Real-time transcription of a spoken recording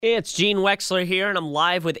It's Gene Wexler here, and I'm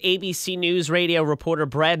live with ABC News radio reporter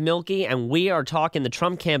Brad Milkey, and we are talking the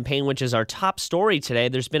Trump campaign, which is our top story today.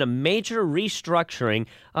 There's been a major restructuring.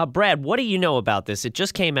 Brad, what do you know about this? It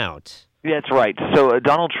just came out. Yeah, that's right. So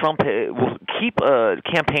Donald Trump will keep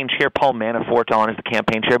campaign chair Paul Manafort on as the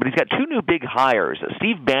campaign chair, but he's got two new big hires.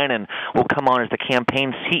 Steve Bannon will come on as the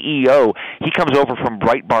campaign CEO. He comes over from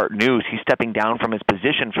Breitbart News. He's stepping down from his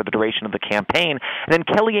position for the duration of the campaign. And then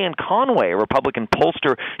Kellyanne Conway, a Republican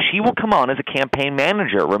pollster, she will come on as a campaign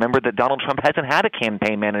manager. Remember that Donald Trump hasn't had a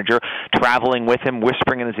campaign manager traveling with him,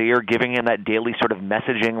 whispering in his ear, giving him that daily sort of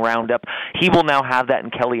messaging roundup. He will now have that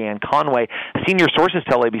in Kellyanne Conway. Senior sources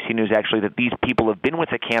tell ABC News actually that these people have been with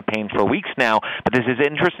the campaign for weeks now, but this is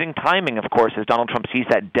interesting timing, of course, as Donald Trump sees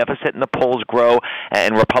that deficit in the polls grow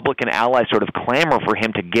and Republican allies sort of clamor for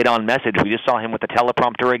him to get on message. We just saw him with the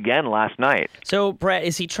teleprompter again last night. So, Brett,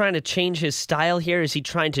 is he trying to change his style here? Is he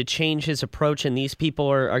trying to change his approach, and these people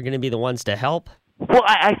are going to be the ones to help? Well,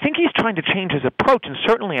 I think he's trying to change his approach, and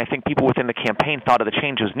certainly I think people within the campaign thought of the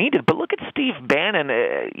change was needed. But look at Steve Bannon.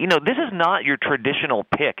 This is not your traditional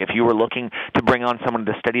pick if you were looking to bring on someone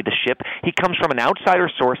to steady the ship. He comes from an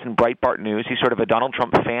outsider source in Breitbart News. He's sort of a Donald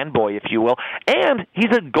Trump fanboy, if you will, and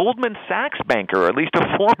he's a Goldman Sachs banker, or at least a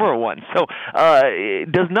former one. So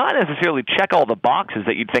it does not necessarily check all the boxes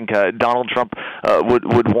that you'd think Donald Trump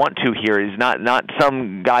would want to here. He's not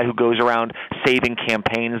some guy who goes around saving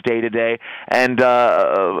campaigns day to day, and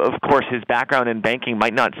of course, his background in banking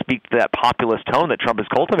might not speak to that populist tone that Trump has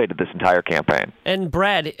cultivated this entire campaign. And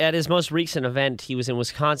Brad, at his most recent event, he was in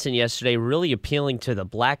Wisconsin yesterday, really appealing to the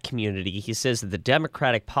black community. He says that the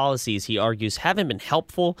Democratic policies, he argues, haven't been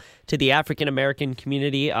helpful to the African-American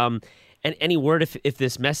community. And any word if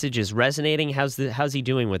this message is resonating? How's he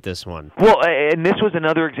doing with this one? Well, and this was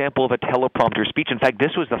another example of a teleprompter speech. In fact,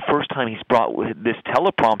 this was the first time he's brought this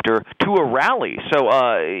teleprompter to a rally. So,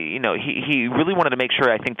 he really wanted to make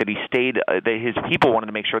sure, I think, that he stayed, that his people wanted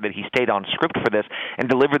to make sure that he stayed on script for this and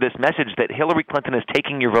deliver this message that Hillary Clinton is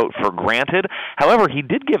taking your vote for granted. However, he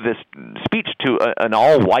did give this speech to an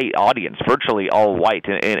all-white audience, virtually all-white,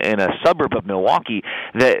 in a suburb of Milwaukee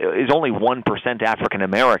that is only 1%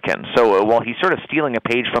 African-American. So while he's sort of stealing a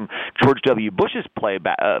page from George W. Bush's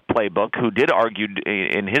playbook, who did argue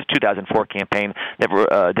in his 2004 campaign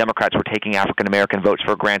that Democrats were taking African-American votes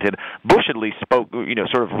for granted, Bush at least spoke,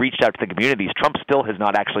 sort of reached out to the communities. Trump still has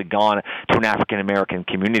not actually gone to an African-American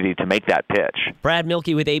community to make that pitch. Brad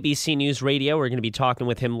Milkey with ABC News Radio. We're going to be talking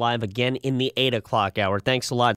with him live again in the 8 o'clock hour. Thanks a lot.